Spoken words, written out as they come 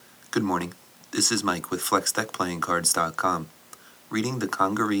Good morning. This is Mike with FlexDeckPlayingCards.com, reading the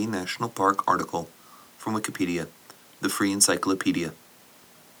Congaree National Park article from Wikipedia, the free encyclopedia,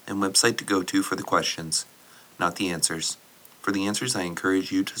 and website to go to for the questions, not the answers. For the answers, I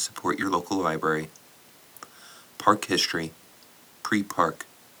encourage you to support your local library. Park history. Pre-park.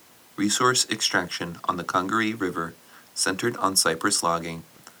 Resource extraction on the Congaree River centered on cypress logging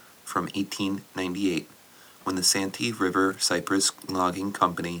from 1898, when the Santee River Cypress Logging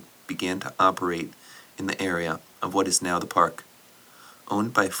Company began to operate in the area of what is now the park.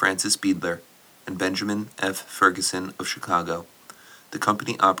 Owned by Francis Beadler and Benjamin F. Ferguson of Chicago, the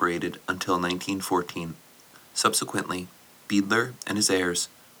company operated until 1914. Subsequently, Beadler and his heirs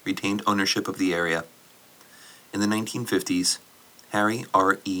retained ownership of the area. In the 1950s, Harry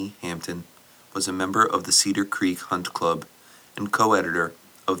R. E. Hampton was a member of the Cedar Creek Hunt Club and co-editor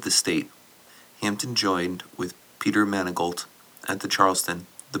of The State. Hampton joined with Peter Manigault at the Charleston,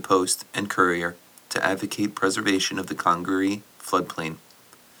 the Post, and Courier to advocate preservation of the Congaree floodplain.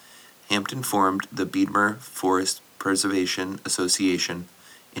 Hampton formed the Beadmer Forest Preservation Association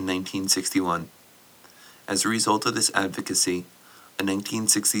in 1961. As a result of this advocacy, a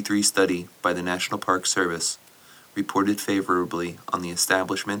 1963 study by the National Park Service reported favorably on the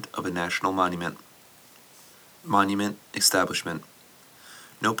establishment of a national monument. Monument establishment.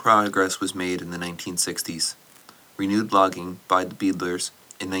 No progress was made in the 1960s. Renewed logging by the Beadlers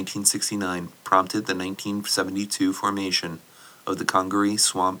in 1969 prompted the 1972 formation of the Congaree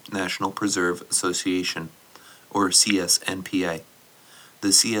Swamp National Preserve Association, or CSNPA. The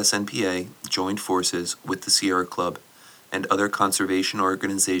CSNPA joined forces with the Sierra Club and other conservation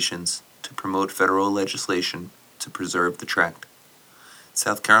organizations to promote federal legislation to preserve the tract.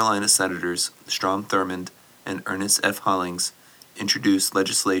 South Carolina Senators Strom Thurmond and Ernest F. Hollings introduced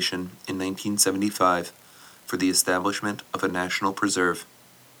legislation in 1975 for the establishment of a national preserve.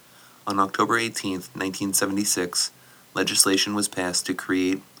 On October 18, 1976, legislation was passed to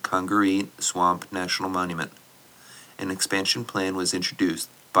create Congaree Swamp National Monument. An expansion plan was introduced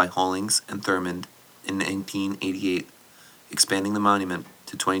by Hollings and Thurmond in 1988, expanding the monument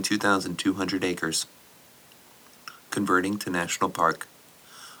to 22,200 acres, converting to national park.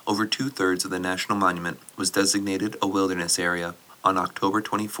 Over two-thirds of the national monument was designated a wilderness area on October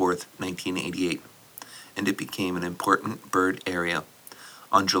 24, 1988, and it became an important bird area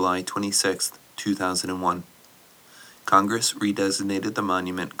on July 26, 2001. Congress redesignated the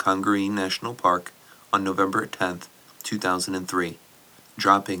monument Congaree National Park on November 10, 2003,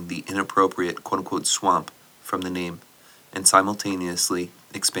 dropping the inappropriate quote-unquote swamp from the name, and simultaneously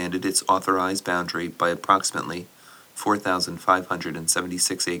expanded its authorized boundary by approximately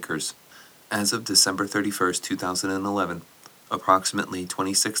 4,576 acres. As of December 31, 2011, approximately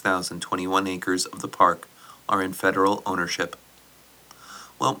 26,021 acres of the park are in federal ownership.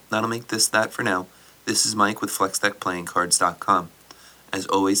 Well, that'll make this that for now. This is Mike with FlexDeckPlayingCards.com. As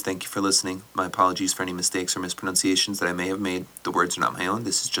always, thank you for listening. My apologies for any mistakes or mispronunciations that I may have made. The words are not my own.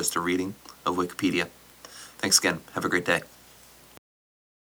 This is just a reading of Wikipedia. Thanks again. Have a great day.